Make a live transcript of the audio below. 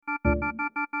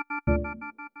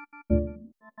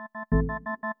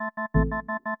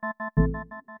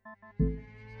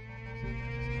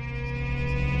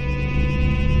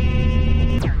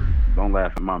don't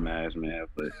laugh at my mask, man.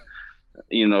 But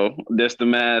that's the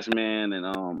mask, man. And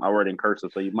I wrote in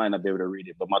cursive, so you might not be able to read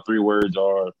it. But my three words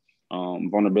are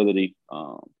vulnerability,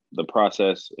 the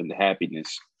process, and the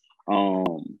happiness.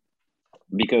 Um,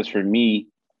 because for me,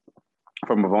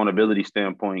 from a vulnerability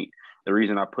standpoint, the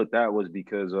reason I put that was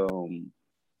because a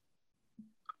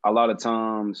lot of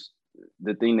times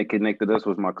the thing that connected us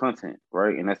was my content,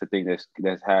 right? And that's the thing that's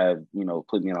had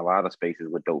put me in a lot of spaces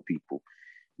with dope people.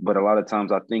 But a lot of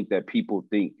times I think that people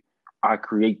think I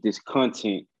create this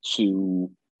content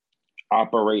to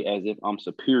operate as if I'm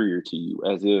superior to you,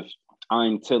 as if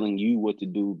I'm telling you what to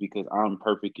do because I'm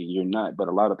perfect and you're not. But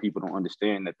a lot of people don't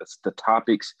understand that the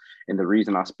topics and the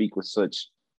reason I speak with such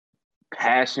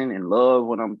passion and love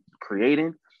when I'm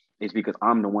creating is because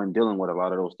I'm the one dealing with a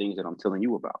lot of those things that I'm telling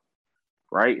you about.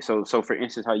 Right. So for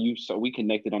instance, so we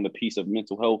connected on the piece of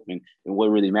mental health and what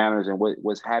really matters and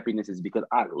what's happiness is because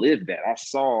I lived that. I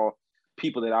saw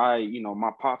people that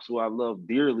my pops, who I love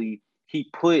dearly, he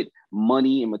put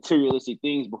money and materialistic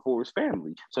things before his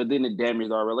family. So then it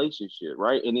damaged our relationship,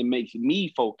 right? And it makes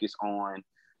me focus on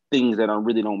things that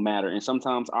really don't matter. And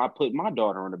sometimes I put my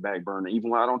daughter on the back burner, even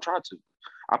when I don't try to.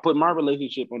 I put my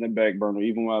relationship on the back burner,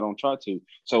 even when I don't try to.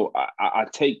 So I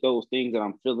take those things that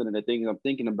I'm feeling and the things I'm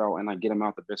thinking about, and I get them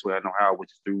out the best way I know how,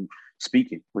 which is through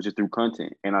speaking, which is through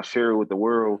content. And I share it with the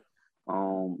world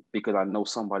because I know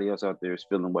somebody else out there is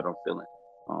feeling what I'm feeling.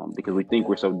 Because we think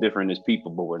we're so different as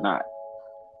people, but we're not.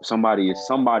 Somebody is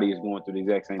going through the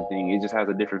exact same thing. It just has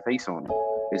a different face on it.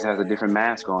 It just has a different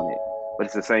mask on it, but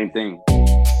it's the same thing.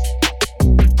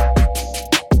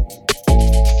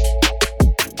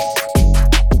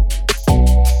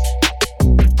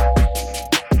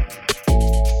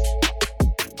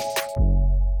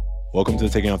 Welcome to the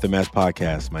Taking Off the Mask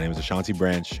podcast. My name is Ashanti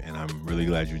Branch, and I'm really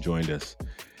glad you joined us.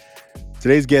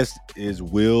 Today's guest is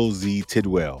Will Z.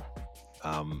 Tidwell.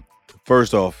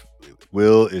 First off,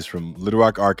 Will is from Little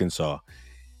Rock, Arkansas.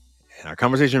 And our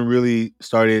conversation really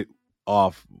started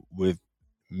off with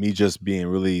me just being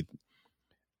really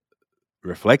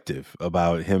reflective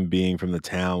about him being from the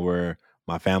town where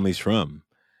my family's from.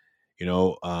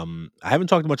 I haven't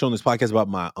talked much on this podcast about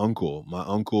my uncle. My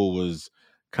uncle was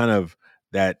kind of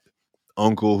that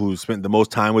uncle who spent the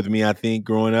most time with me, I think,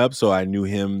 growing up. So I knew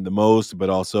him the most, but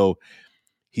also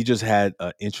he just had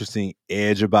an interesting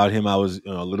edge about him. I was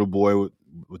a little boy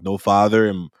with no father.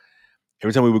 And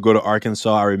every time we would go to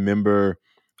Arkansas, I remember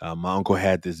my uncle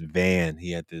had this van.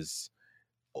 He had this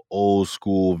old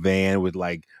school van with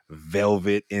like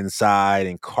velvet inside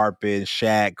and carpet,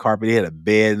 shag carpet. He had a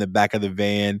bed in the back of the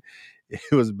van.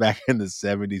 It was back in the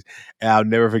 70s. And I'll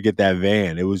never forget that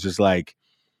van. It was just like,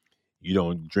 you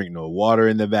don't drink no water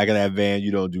in the back of that van.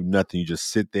 You don't do nothing. You just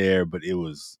sit there. But it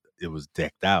was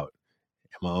decked out.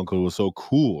 And my uncle was so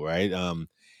cool, right?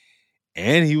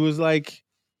 And he was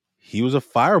a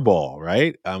fireball,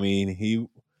 right? I mean,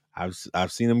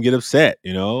 I've seen him get upset,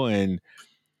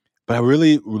 but I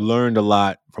really learned a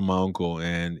lot from my uncle.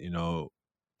 And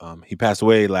he passed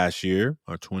away last year,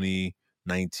 or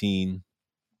 2019,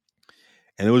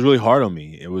 and it was really hard on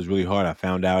me. It was really hard. I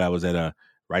found out I was at a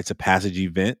Rites of Passage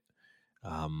event.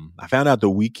 I found out the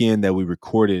weekend that we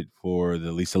recorded for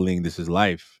the Lisa Ling "This Is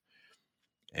Life,"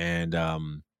 and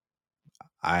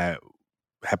I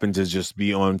happened to just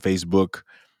be on Facebook,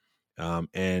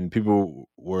 and people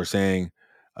were saying,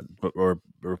 or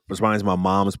responding to my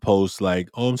mom's post, like,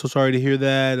 "Oh, I'm so sorry to hear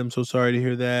that. I'm so sorry to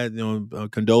hear that.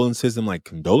 Condolences." I'm like,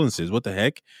 condolences? What the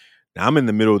heck? Now I'm in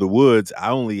the middle of the woods.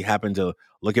 I only happened to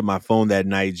look at my phone that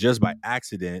night just by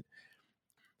accident.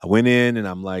 I went in and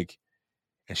I'm like,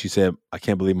 and she said, "I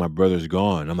can't believe my brother's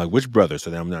gone." I'm like, "Which brother?" So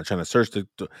then I'm not trying to search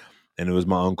and it was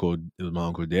my uncle. It was my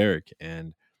uncle Derek,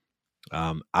 and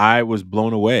I was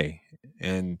blown away.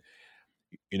 And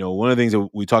one of the things that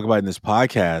we talk about in this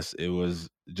podcast, it was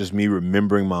just me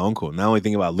remembering my uncle. Not only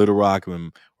thinking about Little Rock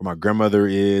and where my grandmother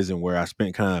is, and where I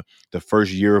spent kind of the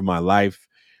first year of my life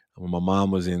when my mom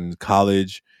was in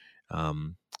college.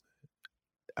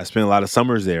 I spent a lot of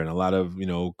summers there and a lot of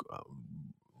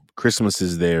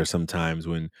Christmases there sometimes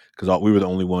because we were the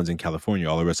only ones in California.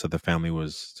 All the rest of the family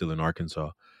was still in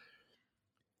Arkansas.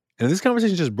 And this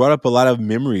conversation just brought up a lot of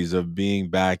memories of being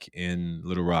back in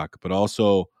Little Rock, but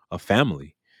also a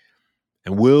family.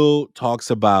 And Will talks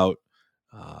about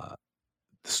the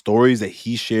stories that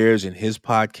he shares in his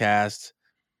podcast.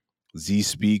 Z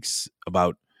speaks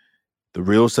about the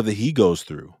real stuff that he goes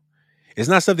through. It's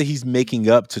not stuff that he's making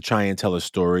up to try and tell a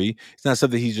story. It's not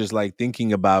stuff that he's just like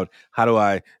thinking about, how do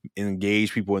I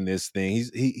engage people in this thing?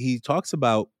 He talks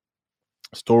about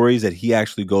stories that he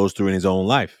actually goes through in his own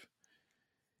life.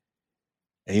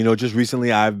 And just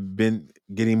recently I've been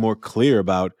getting more clear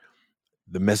about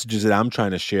the messages that I'm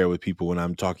trying to share with people when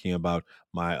I'm talking about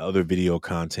my other video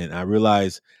content. I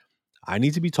realize I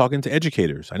need to be talking to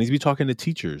educators. I need to be talking to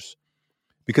teachers.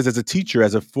 Because as a teacher,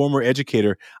 as a former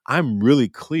educator, I'm really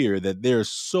clear that there's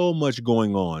so much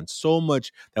going on, so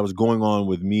much that was going on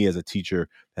with me as a teacher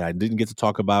that I didn't get to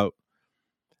talk about.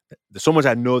 There's so much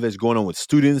I know that's going on with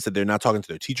students that they're not talking to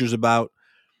their teachers about,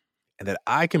 and that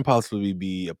I can possibly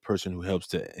be a person who helps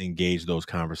to engage those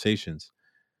conversations.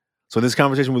 So this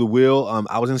conversation with Will,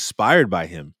 I was inspired by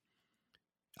him.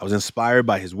 I was inspired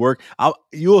by his work.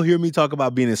 You'll hear me talk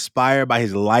about being inspired by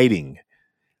his lighting.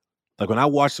 Like when I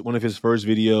watched one of his first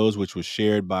videos, which was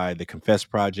shared by the Confess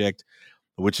Project,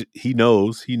 which he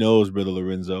knows Brother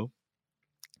Lorenzo.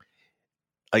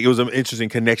 Like it was an interesting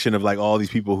connection of like all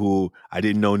these people who I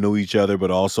didn't know each other,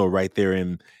 but also right there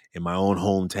in my own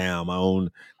hometown,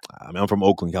 I'm from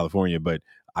Oakland, California, but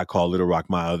I call Little Rock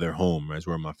my other home. That's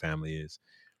where my family is.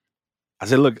 I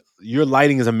said, look, your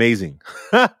lighting is amazing,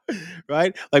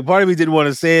 right? Like part of me didn't want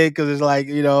to say it because it's like,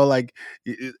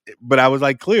 but I was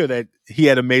like clear that he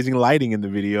had amazing lighting in the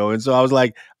video. And so I was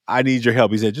like, I need your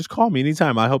help. He said, just call me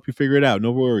anytime. I'll help you figure it out.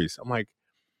 No worries. I'm like,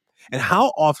 and how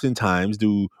oftentimes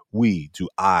I'll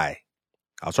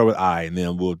start with I and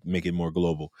then we'll make it more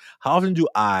global. How often do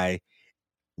I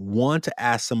want to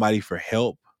ask somebody for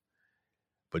help,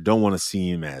 but don't want to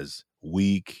seem as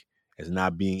weak, as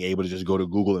not being able to just go to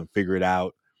Google and figure it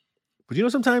out? But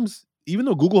sometimes even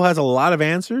though Google has a lot of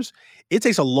answers, it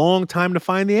takes a long time to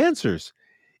find the answers.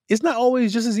 It's not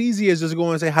always just as easy as just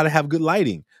going and say how to have good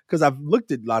lighting. Because I've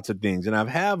looked at lots of things and I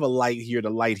have a light here,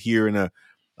 the light here, and a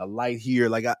light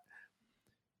here.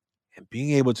 And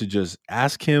being able to just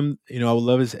ask him, I would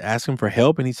love to ask him for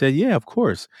help. And he said, yeah, of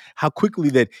course. How quickly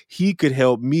that he could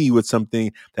help me with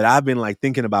something that I've been like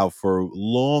thinking about for a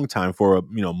long time, for,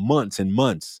 months and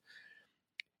months.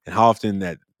 And how often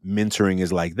that mentoring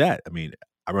is like that. I mean,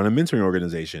 I run a mentoring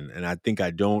organization and I think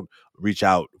I don't reach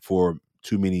out for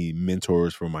too many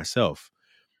mentors for myself.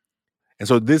 And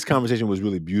so this conversation was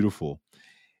really beautiful.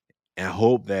 And I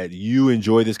hope that you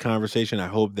enjoy this conversation. I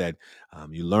hope that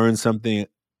you learn something.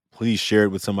 Please share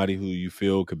it with somebody who you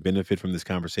feel could benefit from this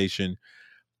conversation.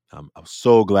 I'm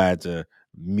so glad to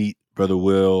meet Brother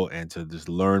Will and to just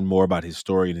learn more about his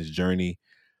story and his journey.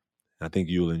 I think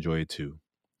you'll enjoy it too.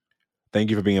 Thank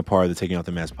you for being a part of the Taking Off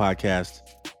the Mask podcast.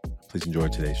 Please enjoy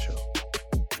today's show.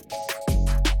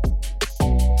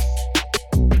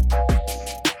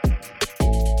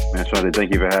 Man, Charlie,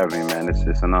 thank you for having me, man.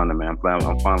 It's an honor, man.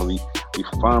 We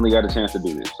finally got a chance to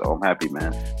do this, so I'm happy,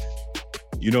 man.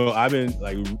 I've been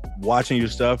like watching your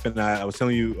stuff, and I was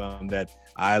telling you that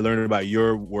I learned about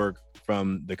your work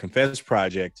from the Confess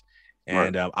Project,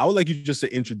 and right. I would like you just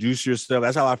to introduce yourself.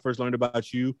 That's how I first learned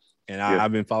about you, and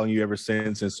I've been following you ever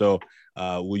since. And so,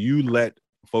 will you let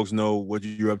folks know what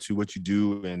you're up to, what you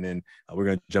do, and then we're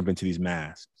gonna jump into these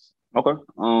masks. Okay.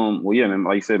 Well, yeah, man.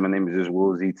 Like you said, my name is just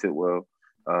Will Z. Titwell.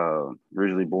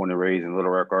 Originally born and raised in Little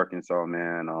Rock, Arkansas,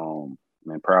 man.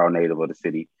 Proud native of the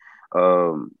city.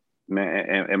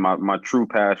 Man, and my true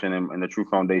passion and the true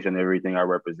foundation of everything I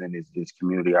represent is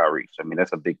community outreach. I mean,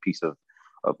 that's a big piece of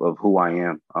who I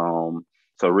am.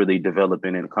 So really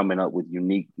developing and coming up with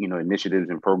unique, initiatives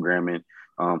and programming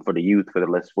for the youth, for the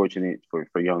less fortunate,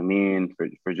 for young men,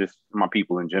 for just my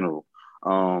people in general,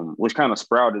 which kind of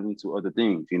sprouted into other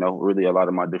things. Really a lot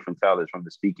of my different talents, from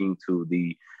the speaking to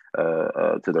the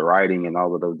writing and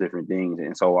all of those different things.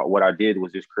 And so what I did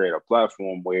was just create a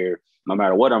platform where no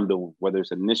matter what I'm doing, whether it's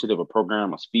an initiative, a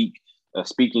program,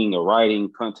 speaking, or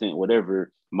writing, content,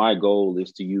 whatever, my goal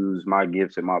is to use my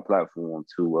gifts and my platform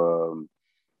to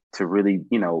really,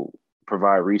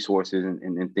 provide resources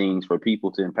and things for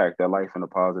people to impact their life in a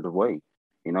positive way,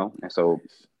 And so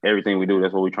everything we do,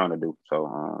 that's what we're trying to do.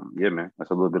 So, yeah, man, that's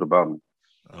a little bit about me.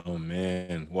 Oh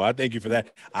man! Well, I thank you for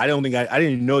that. I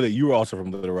didn't know that you were also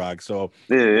from Little Rock. So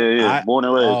yeah. Born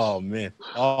and raised. Oh man!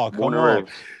 Oh, come on!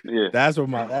 Yeah, that's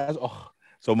where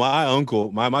So my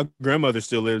uncle, my grandmother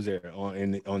still lives there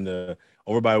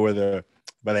over by the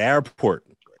airport.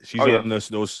 She's on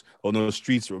those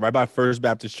streets right by First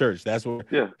Baptist Church. That's where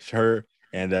her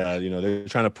and they're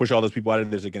trying to push all those people out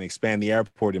of there so they can expand the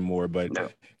airport and more. But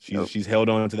she's held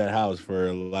on to that house for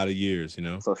a lot of years,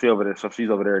 So she's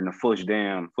over there in the Fush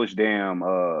Dam,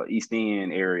 East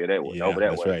End area. Over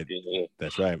that way. Right. Yeah.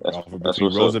 That's right.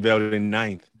 Between Roosevelt and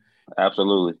 9th.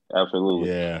 Absolutely.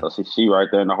 Yeah. So she right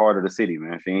there in the heart of the city,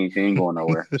 man. She ain't going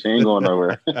nowhere.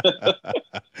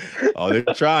 Oh, they're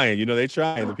trying. They're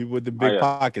trying. The people with the big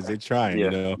pockets, they're trying.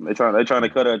 They're trying to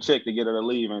cut her a check to get her to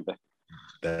leave, ain't they?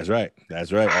 That's right.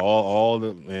 All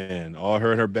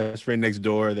her and her best friend next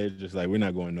door, they're just like, we're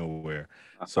not going nowhere.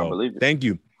 So thank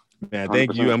you. Man,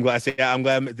 thank you. I'm glad. I'm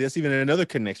glad there's even another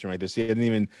connection right there. See, I didn't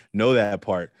even know that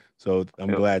part. So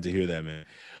I'm glad to hear that, man.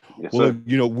 Yes, well, sir.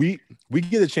 you know, we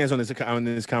get a chance on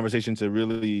this conversation to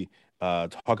really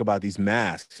talk about these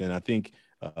masks, and I think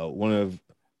one of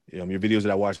your videos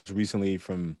that I watched recently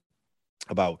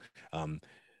about um,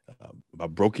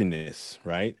 about brokenness,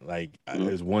 right? Like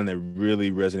there's one that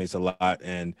really resonates a lot,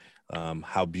 and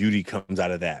how beauty comes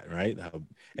out of that, right?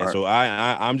 So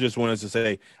I'm just wanted to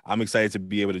say I'm excited to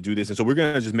be able to do this, and so we're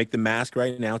gonna just make the mask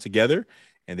right now together,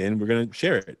 and then we're gonna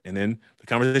share it, and then the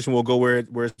conversation will go where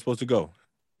it's supposed to go.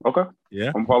 Okay.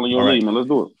 Yeah. I'm following your lead, man. Let's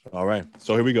do it. All right.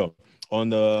 So here we go.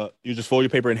 You just fold your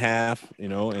paper in half,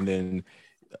 and then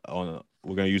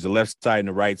we're going to use the left side and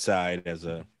the right side as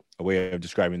a way of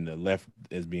describing the left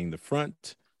as being the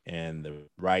front and the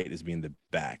right as being the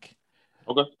back.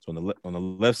 Okay. So on the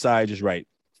left side, just write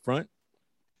front.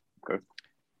 Okay.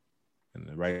 And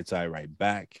the right side, write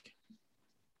back.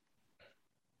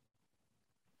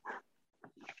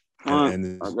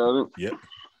 And I got it.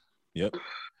 Yep.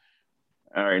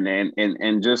 All right, man.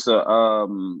 And just a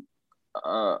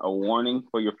warning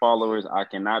for your followers: I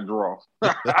cannot draw.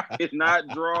 I cannot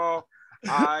draw.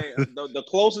 The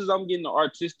closest I'm getting to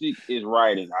artistic is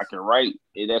writing. I can write.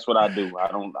 That's what I do. I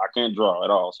can't draw at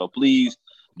all. So please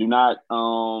do not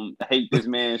hate this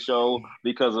man's show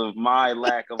because of my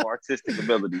lack of artistic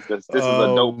abilities. This is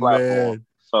a dope platform.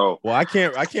 So well, I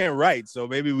can't write. So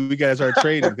maybe we gotta start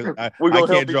trading because I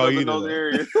can't draw either. In those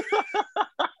areas.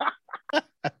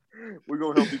 We're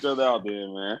gonna help each other out there,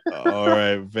 man. All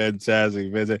right,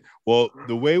 fantastic. Well,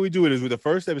 the way we do it is the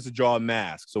first step is to draw a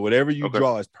mask. So whatever you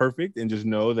draw is perfect, and just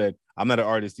know that I'm not an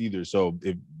artist either. So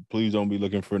please don't be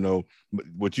looking for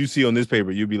what you see on this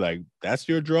paper. You'll be like, "That's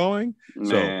your drawing."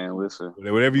 Man, listen.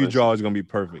 Whatever you draw is gonna be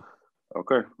perfect.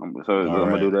 Okay, I'm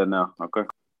gonna do that now. Okay.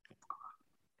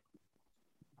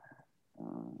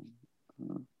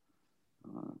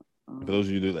 For those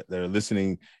of you that are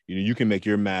listening, you can make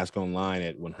your mask online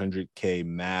at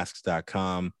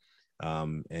 100kmasks.com,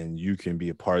 and you can be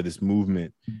a part of this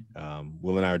movement.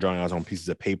 Will and I are drawing ours on pieces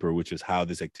of paper, which is how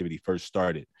this activity first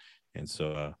started. And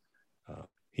so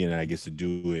he and I get to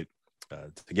do it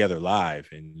together live,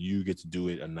 and you get to do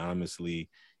it anonymously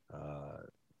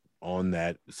on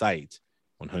that site,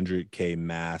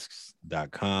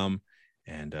 100kmasks.com.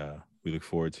 And we look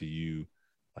forward to you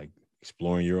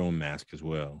exploring your own mask as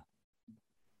well.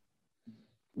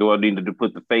 Do I need to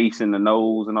put the face and the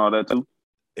nose and all that too?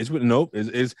 Nope.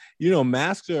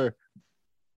 Masks they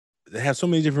have so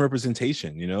many different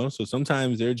representation, so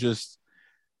sometimes they're just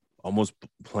almost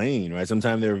plain, right?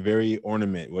 Sometimes they're very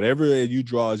ornament. Whatever you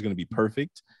draw is going to be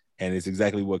perfect, and it's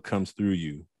exactly what comes through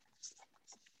you.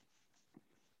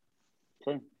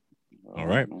 Okay. All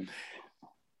right.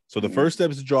 So the first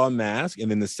step is to draw a mask, and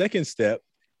then the second step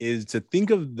is to think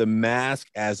of the mask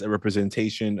as a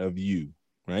representation of you,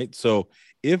 right? So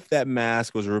if that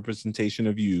mask was a representation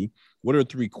of you, what are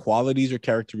 3 qualities or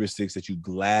characteristics that you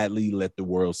gladly let the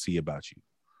world see about you?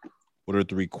 What are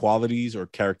 3 qualities or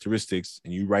characteristics?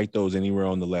 And you write those anywhere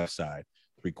on the left side.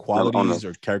 3 qualities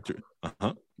or character.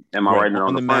 Am I writing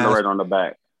on the front or right on the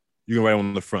back? You can write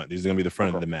on the front. These are going to be the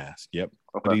front of the mask. Yep.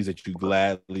 Okay. Qualities that you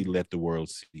gladly let the world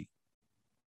see.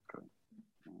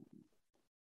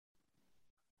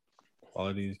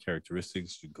 Qualities,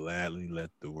 characteristics you gladly let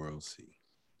the world see.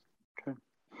 Okay.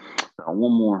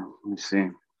 One more. Let me see.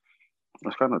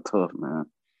 That's kind of tough, man.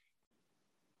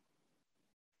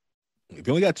 If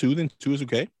you only got 2, then 2 is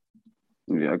okay.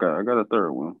 Yeah, I got a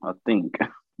third one, I think.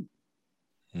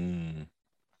 And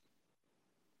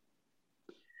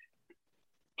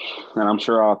I'm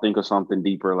sure I'll think of something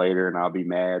deeper later, and I'll be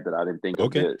mad that I didn't think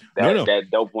of that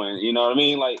dope one. You know what I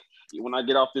mean? Like when I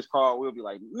get off this call, we'll be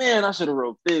like, "Man, I should have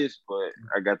wrote this," but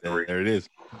I got there it is.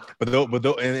 But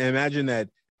and imagine that,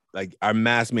 our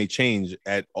mask may change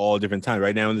at all different times.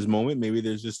 Right now in this moment, maybe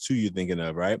there's just 2 you're thinking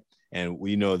of, right? And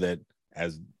we know that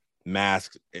as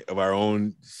masks of our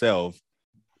own self,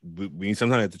 we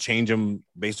sometimes have to change them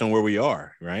based on where we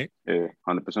are, right? Yeah,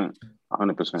 100%.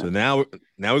 So now we're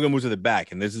gonna move to the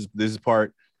back, and this is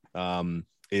part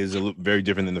is very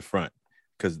different than the front,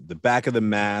 because the back of the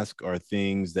mask are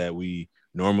things that we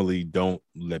normally don't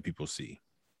let people see,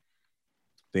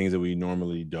 things that we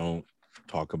normally don't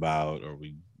talk about, or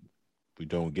we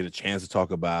don't get a chance to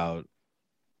talk about.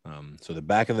 So the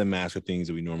back of the mask are things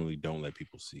that we normally don't let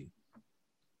people see.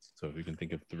 So if you can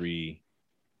think of 3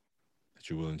 that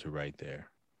you're willing to write there.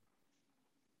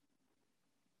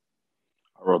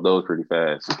 I wrote those pretty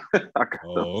fast.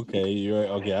 Oh, okay. You're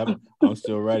okay. I'm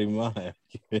still writing mine.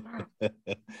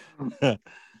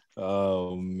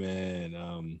 Oh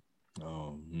man.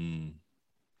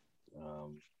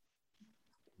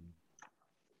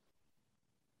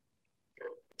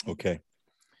 Okay.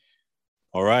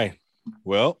 All right.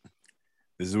 Well,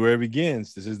 this is where it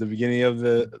begins. This is the beginning of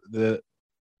the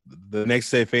next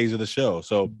phase of the show.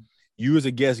 So you as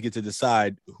a guest get to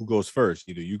decide who goes first.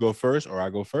 Either you go first or I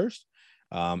go first.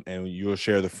 And you'll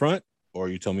share the front, or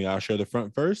you tell me I'll share the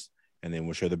front first, and then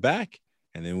we'll share the back,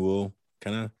 and then we'll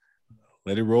kind of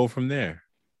let it roll from there.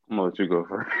 I'm gonna let you go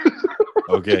first.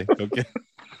 Okay. Okay.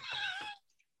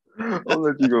 I'll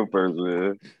let you go first,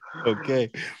 man.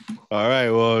 Okay. All right.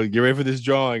 Well, get ready for this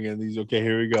drawing, and these. Okay,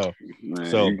 here we go. Man,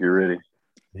 So you get ready.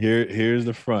 Here's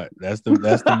the front. That's the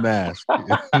mask.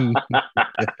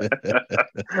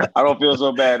 I don't feel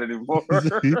so bad anymore.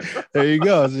 There you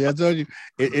go. See, I told you,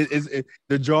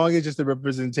 the drawing is just a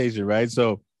representation, right?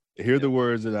 So here are the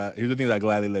words here's the things I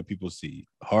gladly let people see: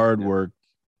 hard work,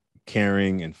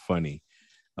 caring, and funny.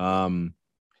 And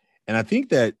I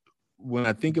think that when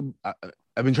I think of,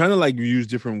 I've been trying to like use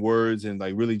different words and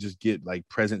like really just get like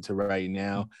present to right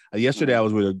now. Yesterday, I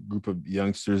was with a group of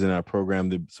youngsters in our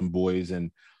program, some boys,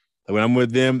 and when I'm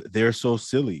with them, they're so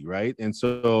silly, right? And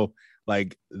so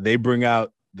like they bring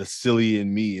out the silly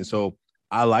in me, and so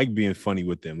I like being funny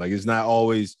with them. Like it's not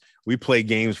always we play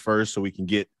games first so we can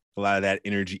get a lot of that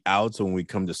energy out. So when we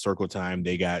come to circle time,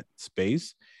 they got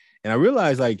space, and I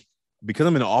realize like because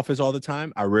I'm in the office all the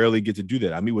time, I rarely get to do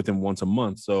that. I meet with them once a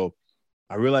month, so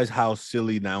I realize how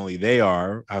silly not only they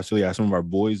are, how silly some of our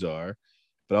boys are,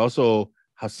 but also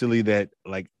how silly that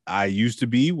like I used to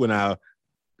be when I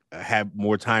had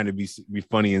more time to be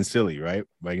funny and silly, right?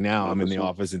 Like now I'm in the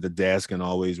office at the desk and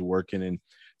always working and,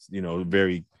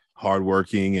 very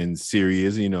hardworking and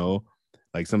serious,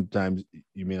 like sometimes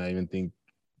you may not even think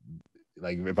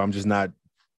like if I'm just not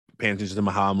paying attention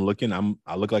to how I'm looking,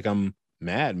 I look like I'm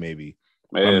mad maybe.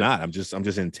 But I'm not. I'm just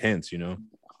intense,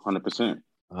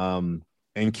 100%.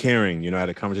 And caring, I had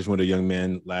a conversation with a young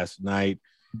man last night,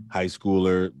 high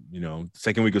schooler,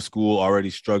 second week of school, already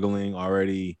struggling,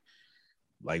 already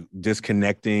like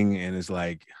disconnecting. And it's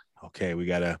like, okay, we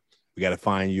gotta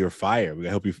find your fire. We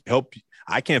gotta help.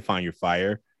 I can't find your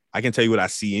fire. I can tell you what I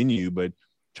see in you, but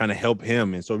trying to help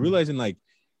him. And so realizing like,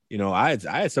 I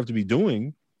had stuff to be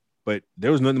doing, but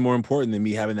there was nothing more important than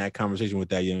me having that conversation with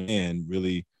that young man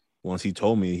really once he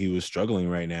told me he was struggling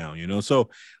right now, so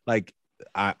like,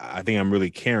 I think I'm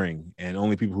really caring, and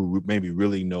only people who maybe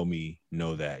really know me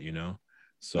know that,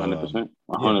 So 100%,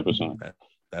 100%.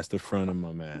 That's the front of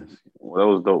my mask. Well, that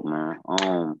was dope, man.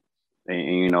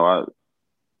 And I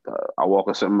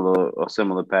walk a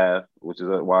similar path, which is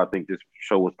why I think this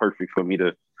show was perfect for me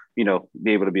to,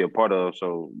 be able to be a part of.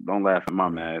 So don't laugh at my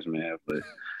mask, man. But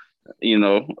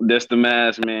that's the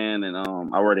mask, man. And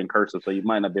I wrote in cursive, so you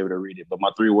might not be able to read it. But my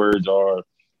 3 words are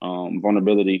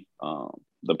vulnerability,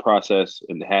 the process,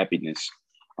 and the happiness.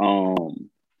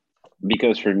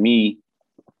 Because for me,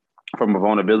 from a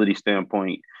vulnerability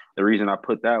standpoint, the reason I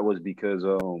put that was because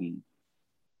a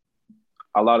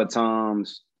lot of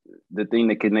times the thing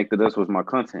that connected us was my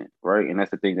content, right? And that's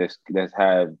the thing that's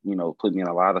had, put me in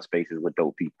a lot of spaces with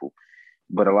dope people.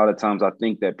 But a lot of times I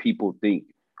think that people think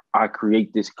I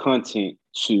create this content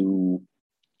to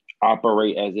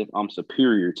operate as if I'm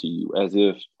superior to you, as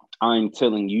if I'm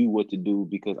telling you what to do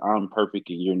because I'm perfect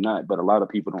and you're not. But a lot of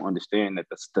people don't understand that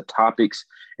the topics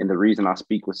and the reason I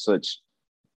speak with such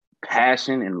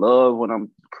passion and love when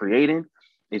I'm creating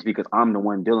is because I'm the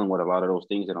one dealing with a lot of those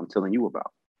things that I'm telling you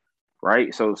about.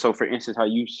 Right. So for instance,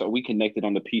 we connected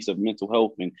on the piece of mental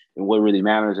health and what really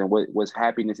matters and what's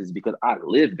happiness is because I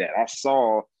lived that. I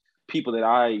saw people that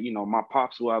my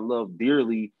pops, who I love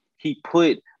dearly, he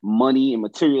put money and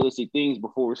materialistic things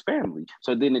before his family.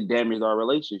 So then it damaged our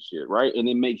relationship. Right. And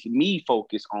it makes me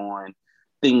focus on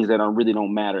things that really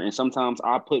don't matter. And sometimes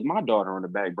I put my daughter on the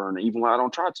back burner, even when I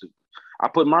don't try to. I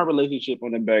put my relationship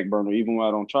on the back burner, even when I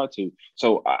don't try to.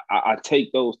 So I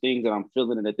take those things that I'm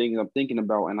feeling and the things I'm thinking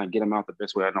about, and I get them out the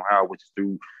best way I know how, which is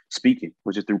through speaking,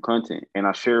 which is through content. And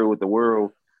I share it with the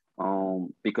world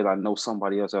because I know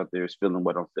somebody else out there is feeling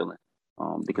what I'm feeling.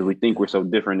 Because we think we're so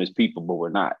different as people, but we're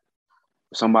not.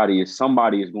 Somebody is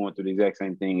going through the exact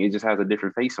same thing. It just has a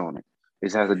different face on it.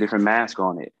 It has a different mask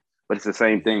on it, but it's the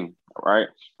same thing, right?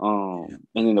 And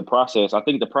in the process, I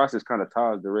think the process kind of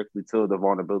ties directly to the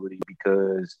vulnerability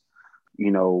because,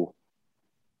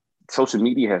 social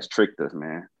media has tricked us,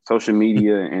 man. Social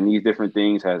media and these different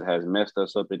things has messed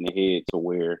us up in the head to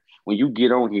where when you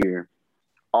get on here,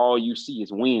 all you see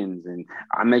is wins, and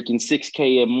I'm making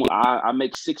 $6K a month. I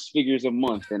make 6 figures a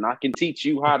month, and I can teach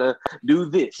you how to do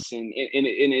this. And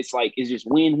it's like it's just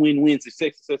win,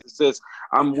 success.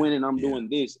 I'm winning. I'm doing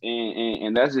this,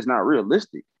 and that's just not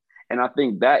realistic. And I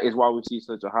think that is why we see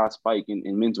such a high spike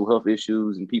in mental health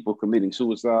issues and people committing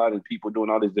suicide and people doing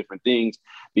all these different things,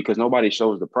 because nobody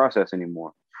shows the process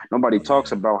anymore. Nobody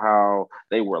talks Yeah. about how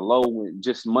they were low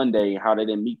just Monday and how they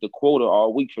didn't meet the quota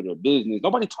all week for their business.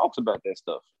 Nobody talks about that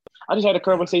stuff. I just had a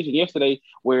conversation yesterday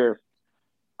where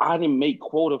I didn't make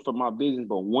quota for my business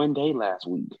but one day last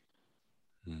week.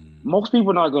 Most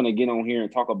people are not going to get on here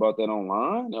and talk about that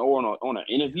online or on an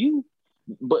interview.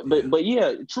 But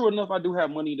yeah, true enough, I do have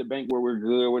money in the bank where we're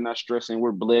good, we're not stressing,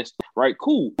 we're blessed, right?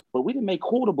 Cool. But we didn't make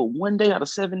quota but one day out of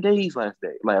 7 days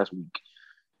last week.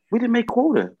 We didn't make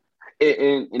quota.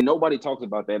 And nobody talks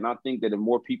about that. And I think that if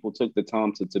more people took the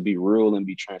time to be real and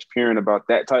be transparent about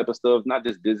that type of stuff, not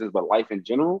just business, but life in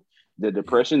general, the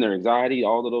depression, their anxiety,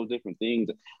 all of those different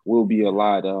things will be a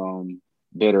lot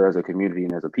better as a community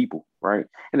and as a people, right?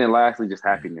 And then lastly, just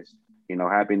happiness.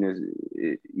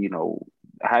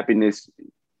 Happiness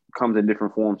comes in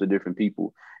different forms to different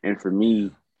people. And for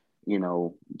me,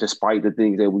 despite the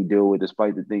things that we deal with,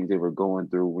 despite the things that we're going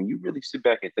through, when you really sit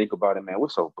back and think about it, man, we're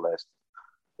so blessed.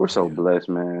 We're so blessed,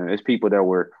 man. It's people that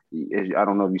were, I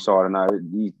don't know if you saw it or not,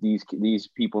 these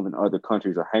people in other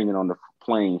countries are hanging on the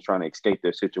planes trying to escape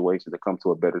their situation to come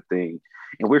to a better thing.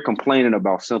 And we're complaining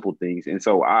about simple things. And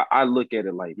so I look at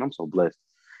it like, I'm so blessed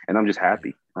and I'm just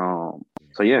happy.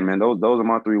 So yeah, man, those are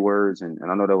my 3 words. And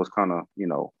I know that was kind of,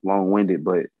 long-winded,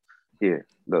 but yeah,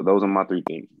 those are my 3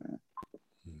 things, man.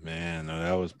 Man, no,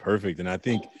 that was perfect. And I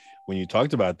think when you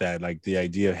talked about that, like the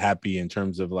idea of happy in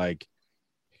terms of like,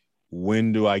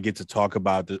 when do I get to talk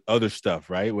about the other stuff,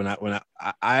 right? When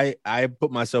I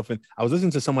put myself in, I was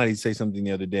listening to somebody say something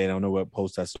the other day, and I don't know what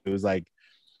post I saw. It was like,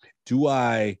 do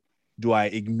I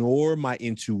ignore my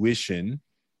intuition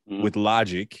with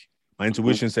logic? My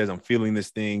intuition says I'm feeling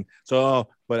this thing,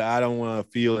 but I don't want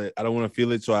to feel it. I don't want to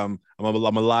feel it, so I'm a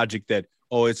logic that,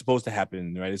 oh, it's supposed to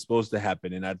happen, right? It's supposed to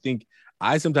happen. And I think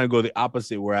I sometimes go the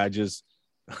opposite, where I just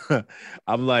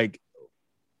I'm like,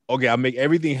 okay, I'll make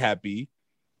everything happy.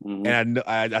 And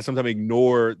I sometimes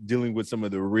ignore dealing with some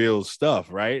of the real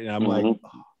stuff, right? And I'm like, oh.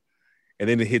 And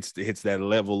then it hits that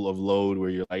level of load where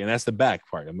you're like, and that's the back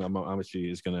part. I'm actually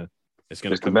it's gonna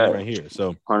come in right here.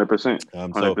 So 100%,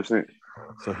 100%.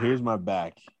 So here's my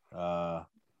back.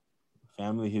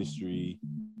 Family history,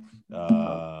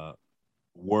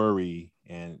 worry,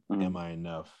 and am I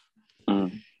enough?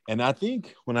 And I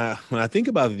think when I think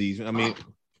about these, I mean,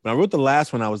 when I wrote the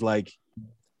last one, I was like,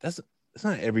 it's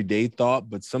not an everyday thought,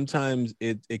 but sometimes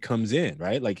it comes in,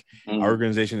 right? Like our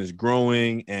organization is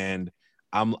growing, and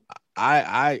I'm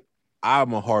a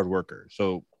hard worker,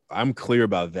 so I'm clear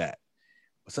about that.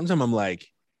 But sometimes I'm like,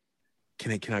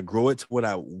 can I grow it to what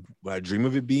I dream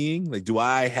of it being? Like, do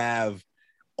I have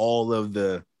all of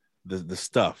the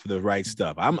stuff, the right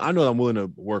stuff? I know I'm willing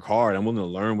to work hard. I'm willing to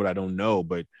learn what I don't know,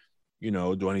 but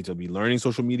do I need to be learning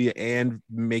social media and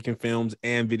making films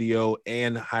and video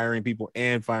and hiring people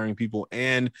and firing people?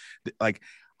 And like,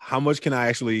 how much can I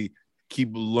actually keep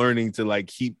learning to like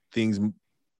keep things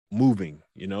moving,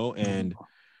 and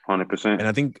 100%. And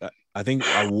I think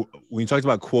when you talked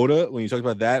about quota, when you talked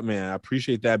about that, man, I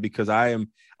appreciate that, because I've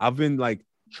been like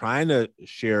trying to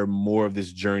share more of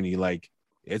this journey. Like,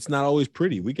 it's not always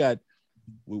pretty.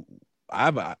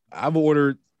 I've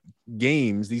ordered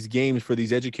these games for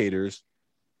these educators.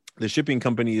 The shipping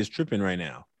company is tripping right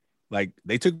now. Like,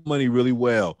 they took money really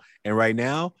well, and right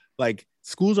now, like,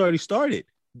 school's already started.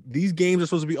 These games are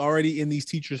supposed to be already in these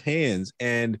teachers' hands,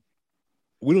 and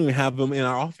we don't even have them in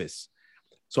our office.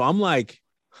 So I'm like,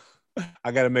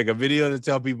 I got to make a video to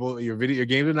tell people your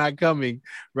games are not coming,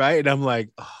 right? And I'm like,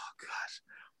 oh gosh.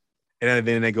 And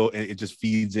then they go, and it just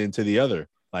feeds into the other.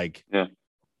 Like, yeah.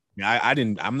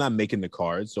 I'm not making the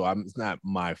cards, so it's not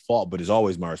my fault, but it's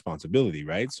always my responsibility,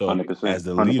 right? So 100%, as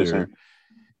the leader, 100%.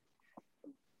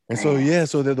 And so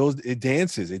it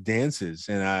dances,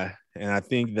 and I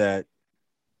think that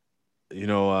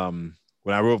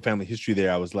when I wrote family history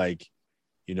there, I was like,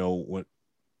 when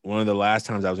one of the last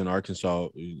times I was in Arkansas,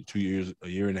 a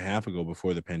year and a half ago,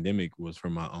 before the pandemic, was for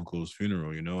my uncle's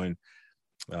funeral, and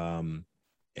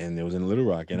it was in Little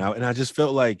Rock, and I just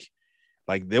felt like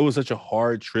there was such a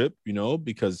hard trip,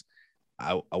 because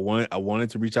I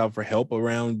wanted to reach out for help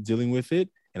around dealing with it.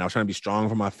 And I was trying to be strong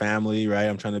for my family, right?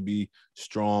 I'm trying to be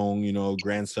strong,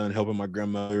 grandson, helping my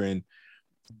grandmother. And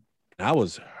I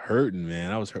was hurting,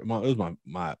 man. I was hurt. It was my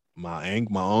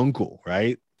uncle,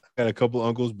 right? I got a couple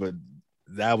uncles, but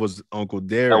that was Uncle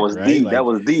Derek, that was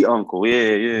the uncle.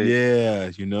 Yeah.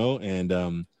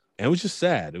 And it was just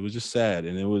sad. It was just sad.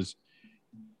 And it was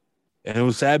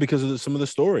sad because of some of the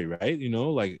story, right?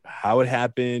 Like how it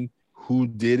happened, who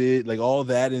did it, like all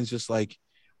that. And it's just like,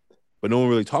 but no one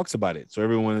really talks about it. So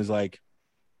everyone is like,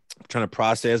 trying to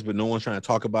process, but no one's trying to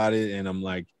talk about it. And I'm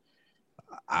like,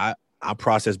 I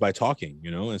process by talking,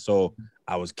 you know? And so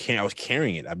I was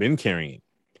carrying it. I've been carrying it.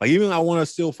 Like, even I want to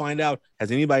still find out,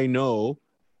 has anybody know,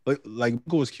 but like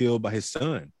Uncle was killed by his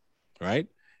son, right?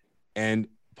 And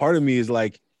part of me is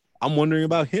like, I'm wondering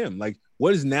about him. Like,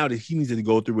 what is now that he needs to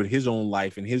go through with his own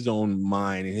life and his own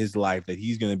mind and his life, that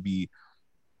he's going to be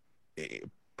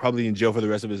probably in jail for the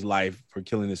rest of his life for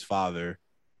killing his father?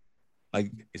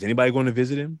 Like, is anybody going to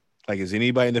visit him? Like, is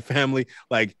anybody in the family?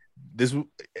 Like, this,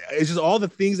 it's just all the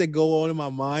things that go on in my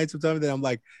mind sometimes that I'm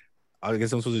like, I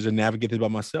guess I'm supposed to just navigate this by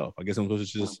myself. I guess I'm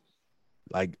supposed to just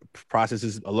like process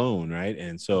this alone, right?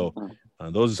 And so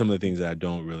those are some of the things that I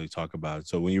don't really talk about.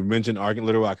 So when you mentioned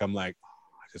Little Rock, I'm like,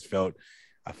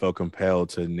 I felt compelled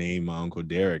to name my Uncle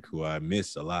Derek, who I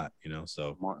miss a lot, you know.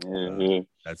 So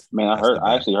that's, man.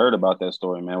 I actually heard about that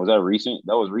story, man. Was that recent?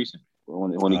 That was recent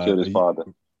when he killed his father.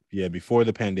 Yeah, before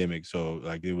the pandemic. So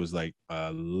like it was like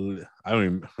I don't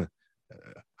even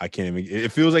I can't even.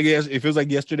 It feels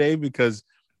like yesterday, because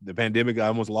the pandemic, I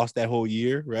almost lost that whole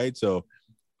year, right? So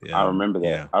I remember that.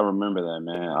 Yeah. I remember that,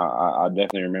 man. I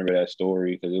definitely remember that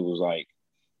story, because it was like,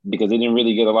 because it didn't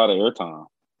really get a lot of airtime.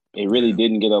 It really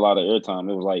didn't get a lot of airtime.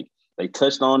 It was like they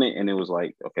touched on it, and it was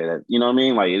like, okay, that, you know what I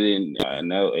mean? Like, it didn't,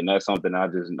 and that's something I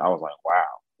was like, wow,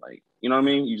 like, you know what I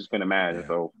mean? You just couldn't imagine.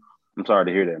 So I'm sorry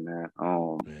to hear that, man.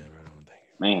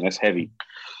 Man, that's heavy.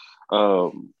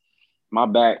 My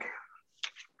back.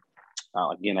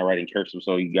 Again, I write in cursive,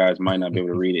 so you guys might not be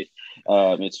able to read it.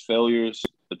 It's failures,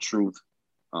 the truth,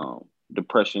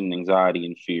 depression, anxiety,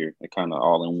 and fear. They're kind of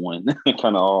all in one. I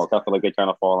feel like they kind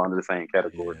of fall under the same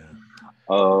category.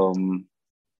 Yeah.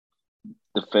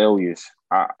 The failures.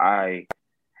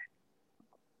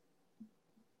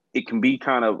 It can be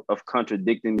kind of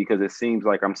contradicting, because it seems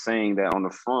like I'm saying that on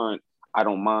the front, I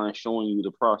don't mind showing you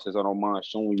the process. I don't mind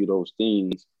showing you those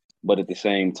things. But at the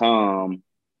same time,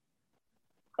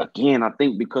 again, I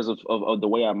think because of the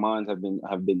way our minds have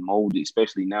been molded,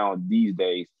 especially now these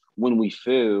days, when we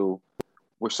fail,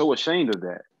 we're so ashamed of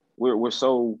that. We're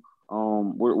so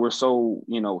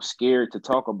scared to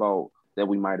talk about that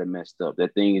we might have messed up,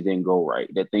 that things didn't go right,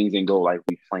 that things didn't go like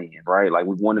we planned, right? Like,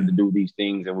 we wanted to do these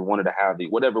things, and we wanted to have the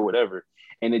whatever,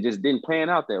 and it just didn't pan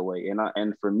out that way.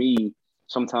 And for me,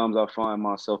 sometimes I find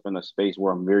myself in a space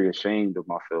where I'm very ashamed of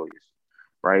my failures,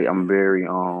 right? I'm very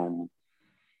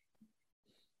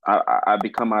I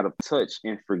become out of touch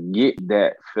and forget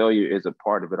that failure is a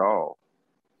part of it all,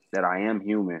 that I am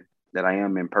human, that I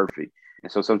am imperfect.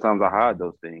 And so sometimes I hide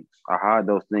those things.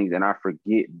 And I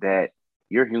forget that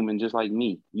you're human just like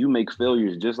me. You make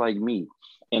failures just like me.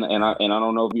 And I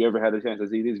don't know if you ever had a chance to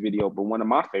see this video, but one of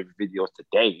my favorite videos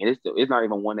today, and it's not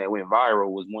even one that went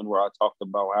viral, was one where I talked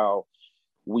about how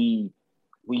we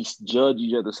judge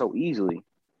each other so easily.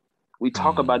 We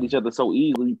talk about each other so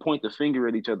easily. We point the finger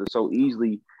at each other so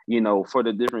easily, for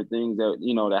the different things that,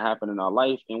 that happen in our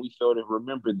life. And we fail to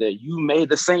remember that you made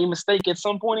the same mistake at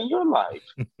some point in your life.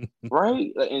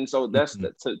 Right. And so that's,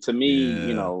 to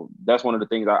me, that's one of the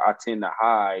things I tend to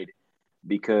hide,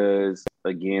 because,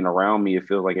 again, around me, it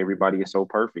feels like everybody is so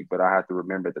perfect, but I have to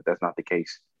remember that that's not the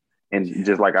case. And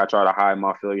just like I try to hide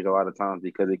my failures a lot of times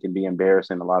because it can be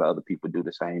embarrassing, a lot of other people do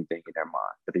the same thing in their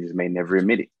mind, but they just may never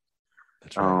admit it.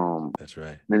 That's right. That's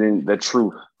right. And then the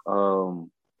truth.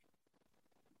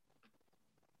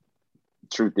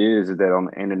 Truth is that on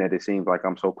the internet, it seems like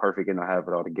I'm so perfect and I have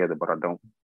it all together, but I don't.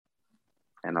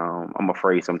 And I'm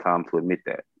afraid sometimes to admit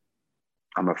that.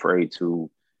 I'm afraid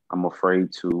to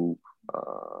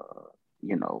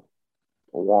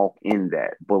walk in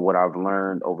that. But what I've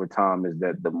learned over time is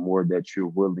that the more that you're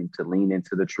willing to lean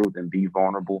into the truth and be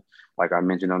vulnerable, like I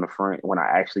mentioned on the front, when I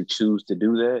actually choose to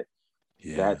do that,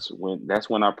 that's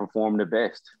when I perform the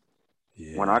best.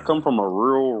 Yeah. When I come from a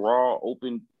real, raw,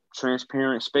 open,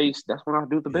 transparent space, that's when I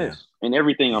do the best in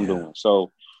everything I'm doing.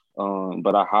 So,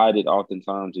 but I hide it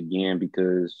oftentimes, again,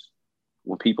 because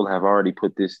when people have already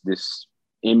put this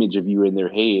image of you in their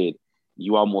head,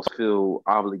 you almost feel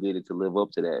obligated to live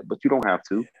up to that, but you don't have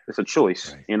to. It's a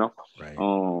choice, Right.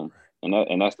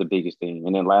 And that's the biggest thing.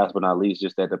 And then last but not least,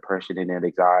 just that depression and that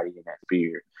anxiety and that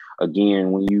fear. Again,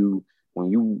 when you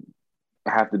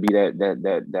have to be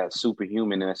that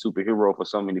superhuman and that superhero for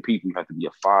so many people, you have to be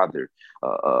a father,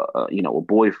 a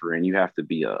boyfriend. You have to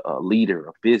be a leader,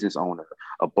 a business owner,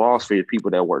 a boss for your people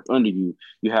that work under you.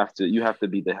 You have to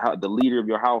be the leader of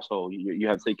your household. You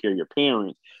have to take care of your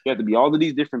parents. You have to be all of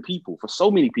these different people for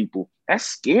so many people. That's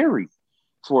scary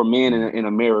for a man in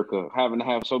America, having to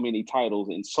have so many titles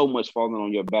and so much falling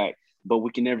on your back, but we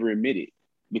can never admit it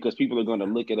because people are going to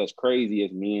look at us crazy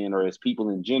as men or as people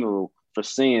in general for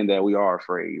saying that we are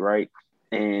afraid, right?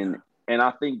 And And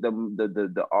I think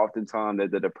the oftentimes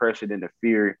that the depression and the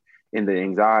fear and the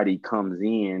anxiety comes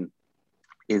in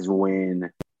is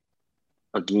when,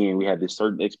 again, we have this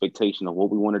certain expectation of what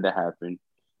we wanted to happen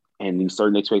and these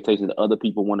certain expectations that other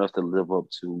people want us to live up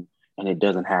to, and it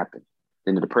doesn't happen.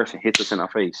 Then the depression hits us in our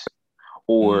face.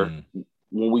 Or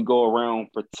when we go around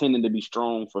pretending to be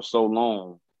strong for so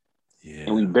long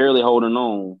and we barely holding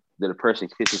on, the depression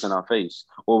hits us in our face.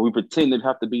 Or we pretend to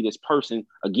have to be this person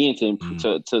again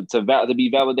to be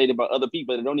validated by other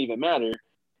people that don't even matter.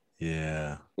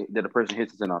 Yeah. The depression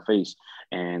hits us in our face.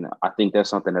 And I think that's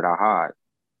something that I hide.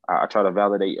 I try to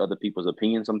validate other people's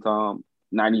opinions sometimes,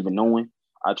 not even knowing.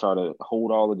 I try to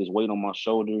hold all of this weight on my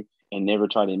shoulder and never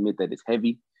try to admit that it's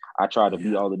heavy. I try to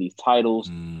be all of these titles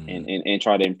and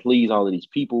try to please all of these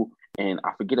people. And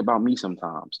I forget about me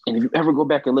sometimes. And if you ever go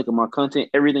back and look at my content,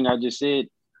 everything I just said,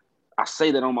 I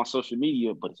say that on my social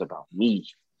media, but it's about me.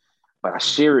 But I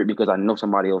share it because I know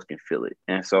somebody else can feel it.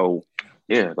 And so,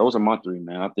 yeah, those are my three,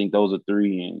 man. I think those are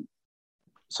three and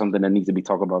something that needs to be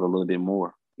talked about a little bit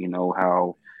more. You know,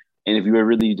 how, and if you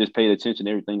really just paid attention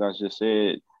to everything I just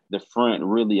said, the front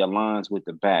really aligns with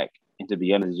the back. And to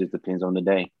be honest, it just depends on the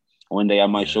day. One day I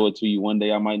might show it to you, one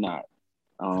day I might not.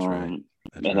 That's right.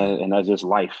 And that's just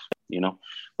life, you know.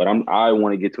 But I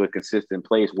want to get to a consistent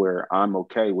place where I'm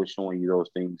okay with showing you those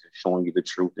things, and showing you the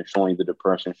truth, and showing you the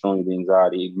depression, showing you the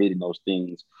anxiety, admitting those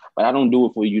things. But I don't do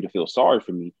it for you to feel sorry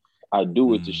for me. I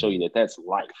do it to show you that that's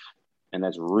life and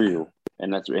that's real.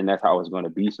 And that's how it's going to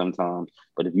be sometimes.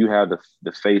 But if you have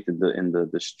the faith and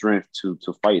the strength to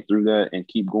fight through that and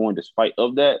keep going despite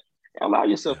of that, allow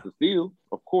yourself to feel,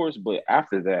 of course. But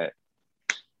after that,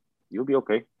 you'll be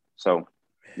okay. So,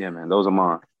 yeah, man, those are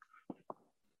mine.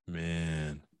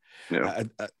 Man, yeah.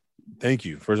 I thank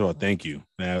you. First of all, thank you.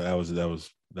 That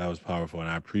was powerful, and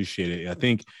I appreciate it. I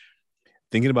think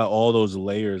thinking about all those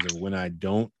layers of when I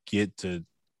don't get to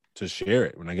share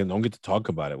it, when I don't get to talk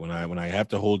about it, when I have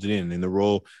to hold it in the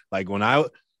role, like when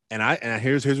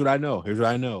here's what I know. Here's what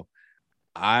I know.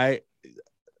 I'm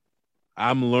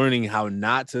learning how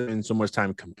not to spend so much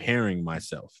time comparing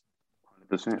myself.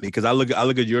 100%. Because I look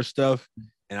at your stuff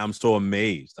and I'm so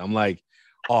amazed. I'm like,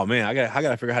 oh man, I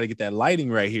gotta figure out how to get that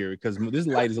lighting right here because this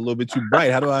light is a little bit too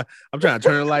bright. How do I'm trying to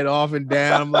turn the light off and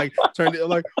down. I'm like,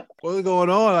 what's going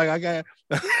on? Like I got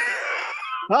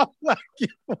I'm like,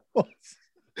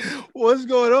 what's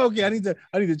going on? Okay, I need to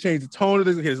change the tone of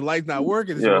this. Okay, this light's not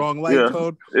working. It's the wrong light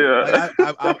tone. Yeah.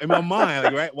 Like I in my mind,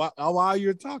 like right while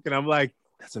you're talking, I'm like,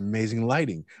 that's amazing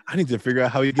lighting. I need to figure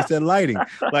out how he gets that lighting.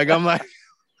 Like I'm like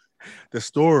the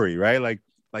story, right? Like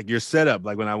your setup.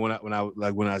 Like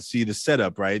when I see the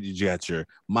setup, right? You got your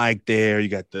mic there, you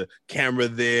got the camera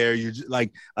there. You're just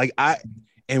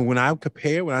and when I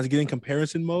was getting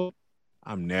comparison mode,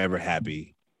 I'm never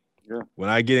happy. Yeah. When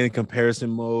I get in comparison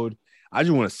mode, I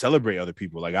just want to celebrate other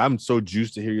people. Like I'm so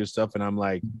juiced to hear your stuff, and I'm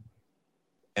like,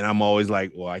 and I'm always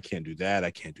like, well, I can't do that.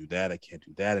 I can't do that. I can't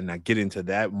do that. And I get into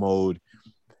that mode,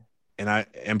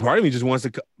 and part of me just wants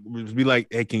to be like,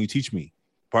 hey, can you teach me?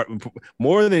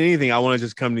 More than anything, I want to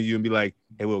just come to you and be like,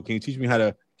 hey, Will, can you teach me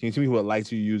what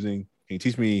lights you're using? Can you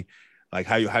teach me like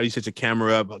how you set your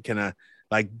camera up? Can I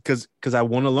because I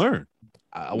want to learn.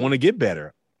 I want to get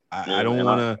better. I don't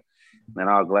want to. Man,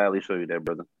 I'll gladly show you that,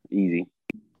 brother. Easy.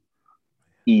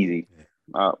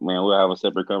 Man, we'll have a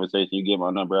separate conversation. You get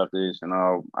my number after this, and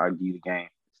I'll give you the game.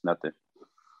 It's nothing.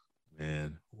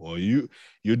 Man, well,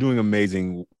 you're doing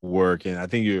amazing work, and I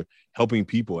think you're helping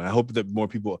people. And I hope that more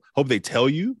people hope they tell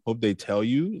you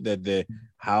that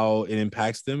how it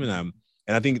impacts them. And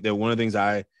I think that one of the things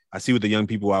I see with the young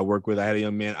people I work with, I had a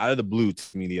young man out of the blue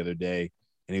to me the other day,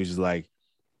 and he was just like,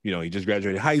 he just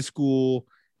graduated high school.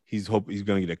 He's going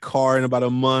to get a car in about a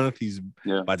month. He's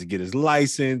about to get his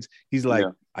license. He's like,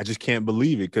 I just can't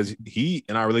believe it because he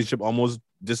and our relationship almost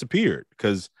disappeared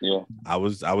because I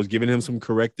was giving him some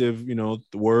corrective,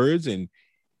 words, and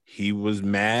he was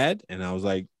mad. And I was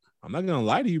like, I'm not gonna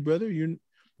lie to you, brother. You're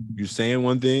saying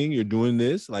one thing, you're doing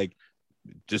this. Like,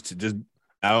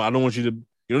 I don't want you to.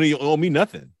 You don't owe me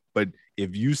nothing. But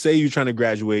if you say you're trying to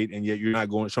graduate and yet you're not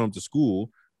showing up to school,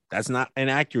 that's not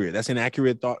inaccurate. That's an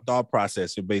accurate thought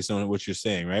process based on what you're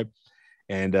saying, right?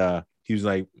 And he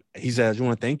said, I just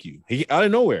want to thank you. He out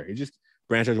of nowhere, he just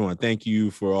Branch, I just want to thank you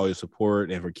for all your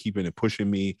support and for keeping and pushing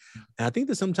me. And I think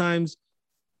that sometimes,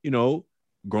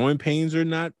 growing pains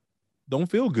don't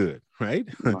feel good, right?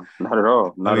 No, not at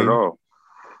all. Not at all.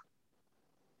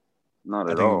 Not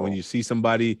at all. When you see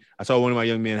somebody, I saw one of my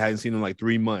young men, hadn't seen him in like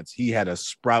 3 months. He had a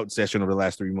sprout session over the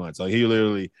last 3 months. Like he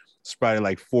literally sprouted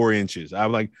like 4 inches.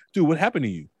 I'm like, dude, what happened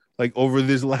to you? Like over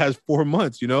this last 4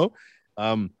 months,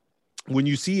 when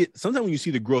you see it, sometimes when you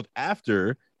see the growth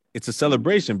after, it's a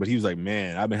celebration. But he was like,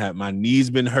 man, I've been having my knees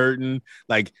been hurting,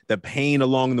 like the pain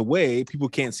along the way. People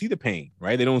can't see the pain,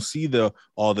 right? They don't see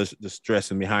all the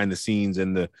stress and behind the scenes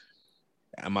and the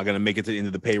am I gonna make it to the end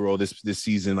of the payroll this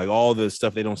season? Like all the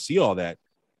stuff, they don't see all that,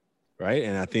 right?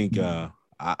 And I think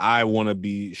I want to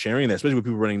be sharing that, especially with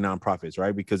people running nonprofits,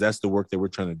 right? Because that's the work that we're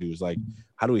trying to do. Is like,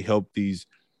 how do we help these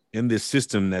in this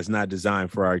system that's not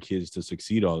designed for our kids to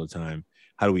succeed all the time?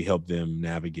 How do we help them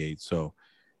navigate? So,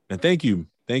 and thank you,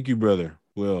 brother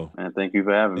Will. Man, thank you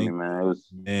for having me, man.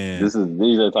 These are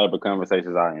the type of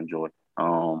conversations I enjoy.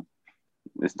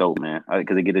 It's dope, man,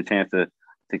 because I get a chance to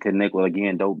connect with,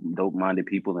 again, dope-minded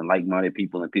people and like-minded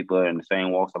people and people that are in the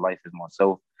same walks of life as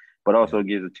myself, but also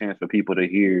gives a chance for people to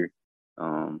hear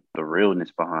the realness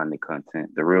behind the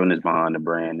content, the realness behind the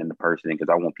brand and the person, because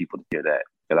I want people to hear that,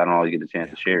 because I don't always get a chance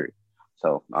to share it.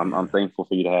 So I'm thankful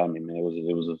for you to have me,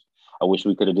 man. I wish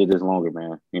we could have did this longer,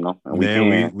 man. You know, and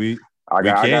I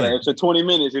got an extra 20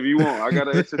 minutes if you want. I got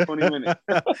an extra 20 minutes.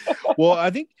 Well, I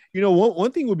think,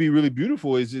 one thing would be really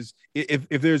beautiful is just if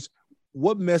there's,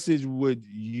 what message would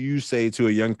you say to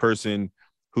a young person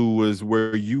who was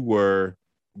where you were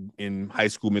in high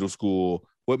school, middle school?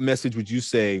 What message would you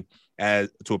say to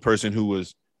a person who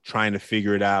was trying to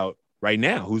figure it out right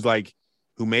now, who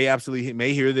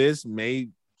may hear this, may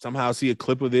somehow see a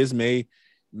clip of this, may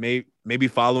be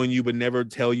following you, but never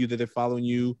tell you that they're following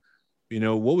you?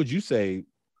 What would you say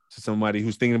to somebody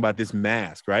who's thinking about this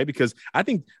mask, right? Because I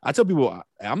tell people,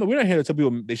 we're not here to tell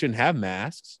people they shouldn't have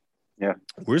masks. Yeah.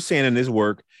 We're saying in this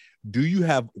work, do you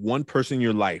have one person in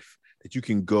your life that you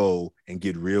can go and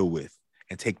get real with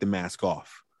and take the mask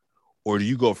off? Or do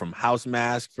you go from house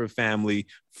mask for family,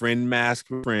 friend mask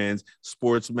for friends,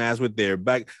 sports mask with their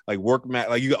back, like work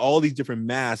mask, like you got all these different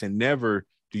masks, and never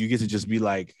do you get to just be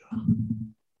like,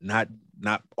 not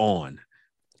on.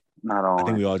 Not on. I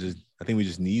think we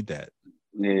just need that.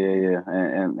 Yeah.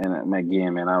 And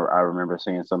again, man, I remember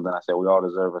saying something. I said, we all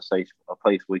deserve a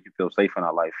place where we can feel safe in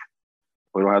our life.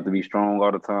 We don't have to be strong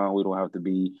all the time. We don't have to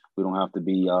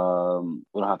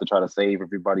try to save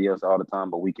everybody else all the time,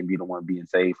 but we can be the one being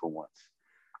saved for once.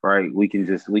 Right? We can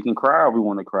cry if we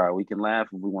want to cry. We can laugh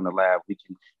if we want to laugh.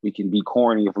 We can be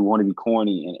corny if we want to be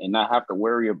corny, and not have to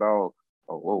worry about,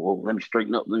 let me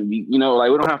straighten up. We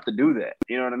don't have to do that.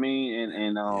 You know what I mean?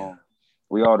 And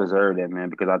we all deserve that, man,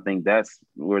 because I think that's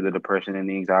where the depression and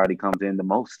the anxiety comes in the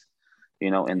most.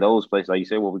 In those places, like you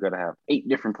said, we got to have 8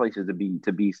 different places to be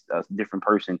a different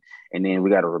person, and then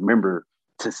we got to remember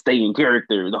to stay in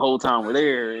character the whole time we're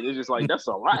there. And it's just like, that's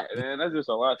a lot, man. That's just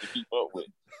a lot to keep up with.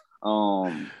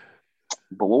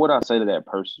 But what would I say to that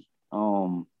person?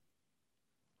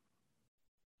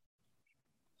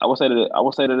 I would say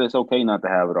that it's okay not to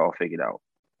have it all figured out.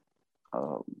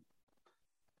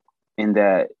 In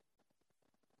that,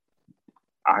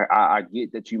 I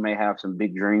get that you may have some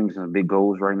big dreams and big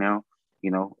goals right now,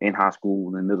 in high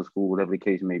school and middle school, whatever the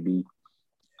case may be.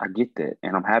 I get that.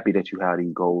 And I'm happy that you have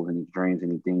these goals and these dreams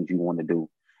and these things you want to do.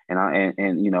 And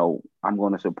I'm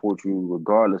going to support you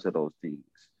regardless of those things.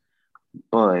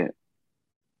 But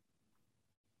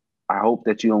I hope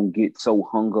that you don't get so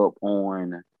hung up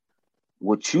on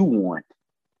what you want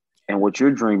and what you're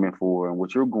dreaming for and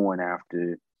what you're going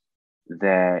after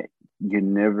that you're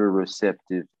never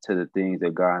receptive to the things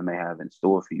that God may have in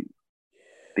store for you.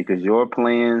 Because your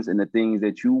plans and the things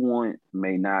that you want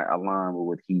may not align with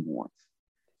what He wants.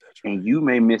 Right. And you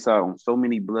may miss out on so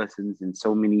many blessings and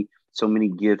so many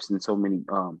gifts and so many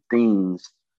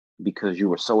things because you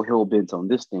were so hell-bent on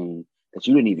this thing that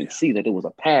you didn't even see that it was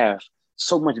a path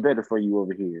so much better for you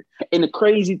over here. And the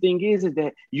crazy thing is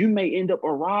that you may end up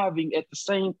arriving at the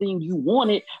same thing you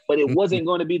wanted, but it wasn't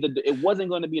going to be the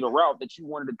route that you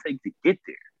wanted to take to get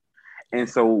there. And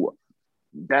so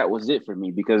that was it for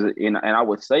me, because and I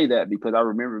would say that because I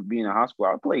remember being in high school,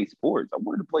 I played sports. I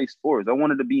wanted to play sports. I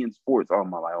wanted to be in sports all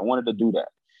my life. I wanted to do that.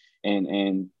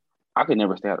 And I could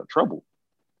never stay out of trouble.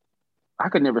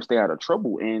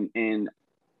 And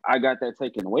I got that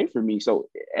taken away from me. So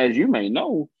as you may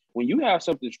know, when you have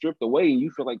something stripped away and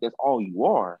you feel like that's all you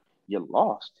are, you're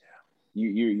lost.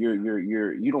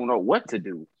 You don't know what to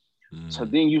do. So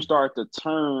then you start to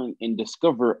turn and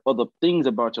discover other things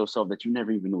about yourself that you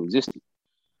never even knew existed.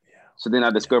 So then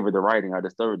I discovered the writing, I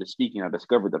discovered the speaking, I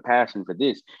discovered the passion for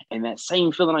this. And that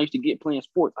same feeling I used to get playing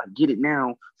sports, I get it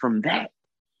now from that.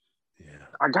 Yeah.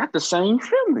 I got the same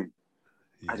feeling.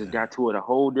 Yeah. I just got to it a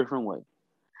whole different way.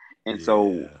 And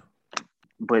so,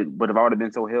 but if I would have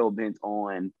been so hell-bent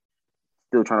on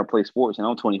still trying to play sports, and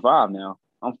I'm 25 now,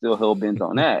 I'm still hell-bent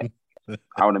on that,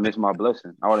 I would have missed my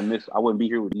blessing. I wouldn't be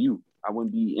here with you. I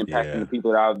wouldn't be impacting the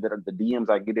people that the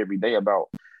DMs I get every day about,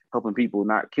 helping people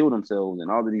not kill themselves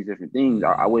and all of these different things,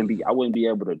 I wouldn't be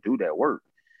able to do that work.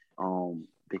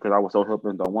 Because I was so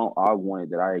helpless. I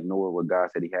wanted that I ignored what God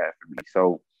said He had for me.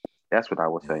 So that's what I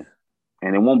would say.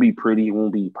 And it won't be pretty. It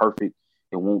won't be perfect.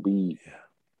 It won't be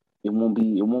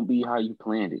how you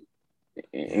planned it.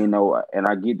 You know, and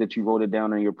I get that you wrote it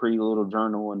down in your pretty little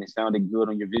journal and it sounded good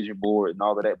on your vision board and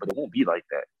all of that, but it won't be like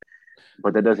that.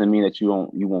 But that doesn't mean that you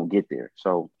won't get there.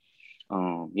 So,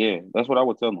 that's what I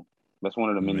would tell them. That's one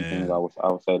of the many things I would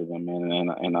say to them, man.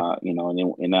 And I, you know,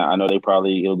 and I know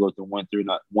it'll go through one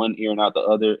ear and out the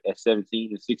other at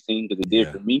 17 and 16 because it did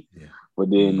for me. Yeah. But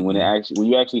then when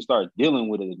you actually start dealing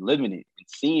with it and living it and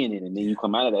seeing it, and then you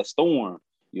come out of that storm,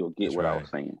 you'll get I was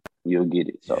saying. You'll get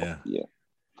it. So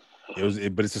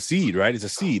but it's a seed, right? It's a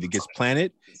seed. It gets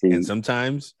planted, and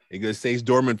sometimes it stays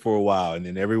dormant for a while, and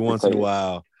then every once in a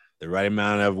while, the right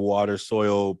amount of water,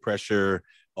 soil, pressure,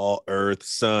 all earth,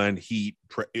 sun, heat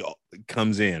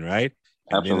comes in, right?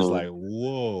 And Absolutely. Then it's like,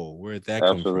 whoa, where did that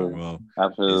come from? Well,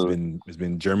 it's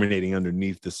been germinating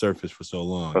underneath the surface for so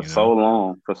long. For so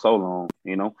long,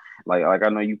 you know. Like I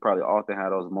know you probably often had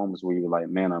those moments where you were like,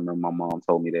 man, I remember my mom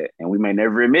told me that. And we may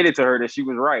never admit it to her that she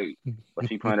was right. But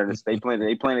they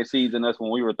planted seeds in us when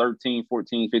we were 13,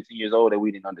 14, 15 years old that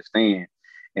we didn't understand.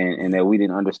 And that we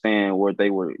didn't understand what they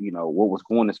were, you know, what was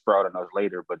going to sprout in us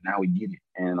later. But now we get it.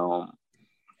 And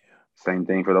same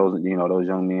thing for those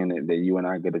young men that you and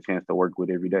I get a chance to work with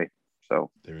every day. So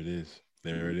there it is.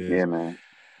 Yeah, man.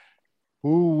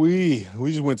 Ooh, we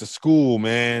just went to school,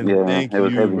 man. Yeah, thank you,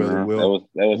 heavy, brother man. Will.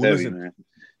 That was heavy, man.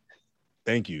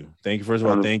 Thank you. First of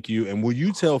all, thank you. And will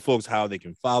you tell folks how they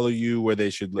can follow you, where they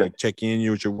should check in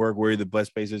you with your work, where are the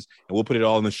best places? And we'll put it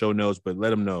all in the show notes, but let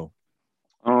them know.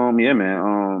 Yeah, man.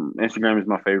 Instagram is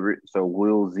my favorite. So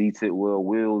Will Zeetidwell,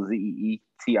 Will Zeetidwell,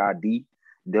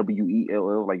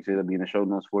 like you said, it'll be in the show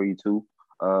notes for you too.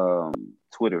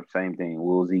 Twitter, same thing.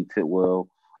 Will Zeetidwell.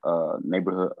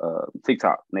 Neighborhood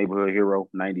TikTok, Neighborhood Hero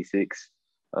 96.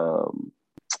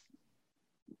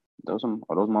 Those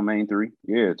are my main three.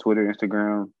 Yeah, Twitter,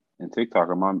 Instagram, and TikTok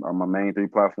are my main three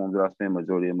platforms that I spend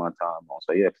majority of my time on.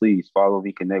 So yeah, please follow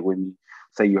me, connect with me.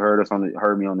 Say you heard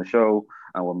me on the show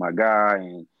with my guy,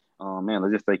 and man,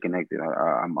 let's just stay connected.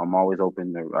 I'm always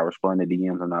open. I respond to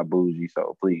DMs. I'm not bougie,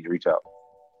 so please reach out.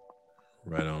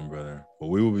 Right on, brother.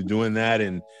 Well, we will be doing that,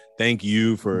 and thank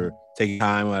you for taking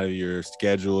time out of your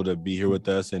schedule to be here with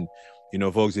us. And, you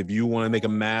know, folks, if you want to make a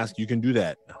mask, you can do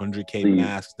that.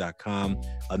 100kmasks.com,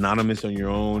 anonymous on your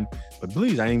own. But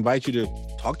please, I invite you to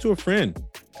talk to a friend.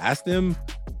 Ask them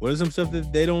what is some stuff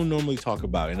that they don't normally talk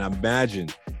about. And I imagine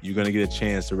you're going to get a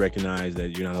chance to recognize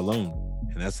that you're not alone.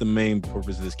 And that's the main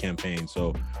purpose of this campaign.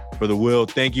 So, Brother Will,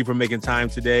 thank you for making time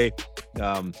today.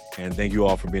 And thank you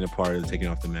all for being a part of the Taking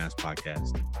Off the Mask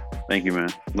podcast. Thank you, man.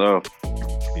 Love.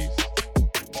 Peace.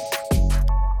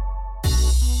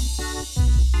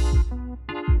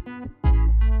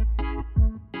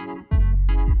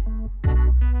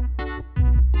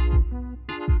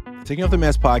 Taking Off the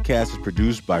Mask podcast is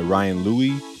produced by Ryan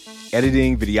Louie.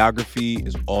 Editing, videography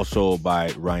is also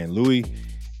by Ryan Louie.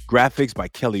 Graphics by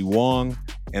Kelly Wong.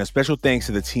 And a special thanks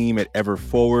to the team at Ever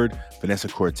Forward, Vanessa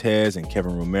Cortez and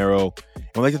Kevin Romero. And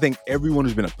I'd like to thank everyone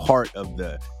who's been a part of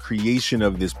the creation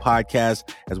of this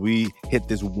podcast. As we hit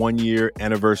this 1-year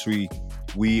anniversary,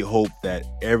 we hope that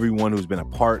everyone who's been a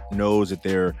part knows that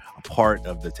they're a part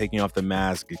of the Taking Off the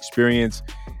Mask experience.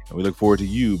 And we look forward to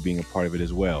you being a part of it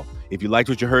as well. If you liked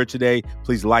what you heard today,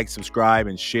 please like, subscribe,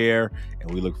 and share.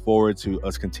 And we look forward to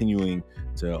us continuing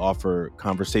to offer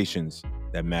conversations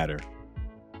that matter.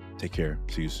 Take care.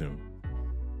 See you soon.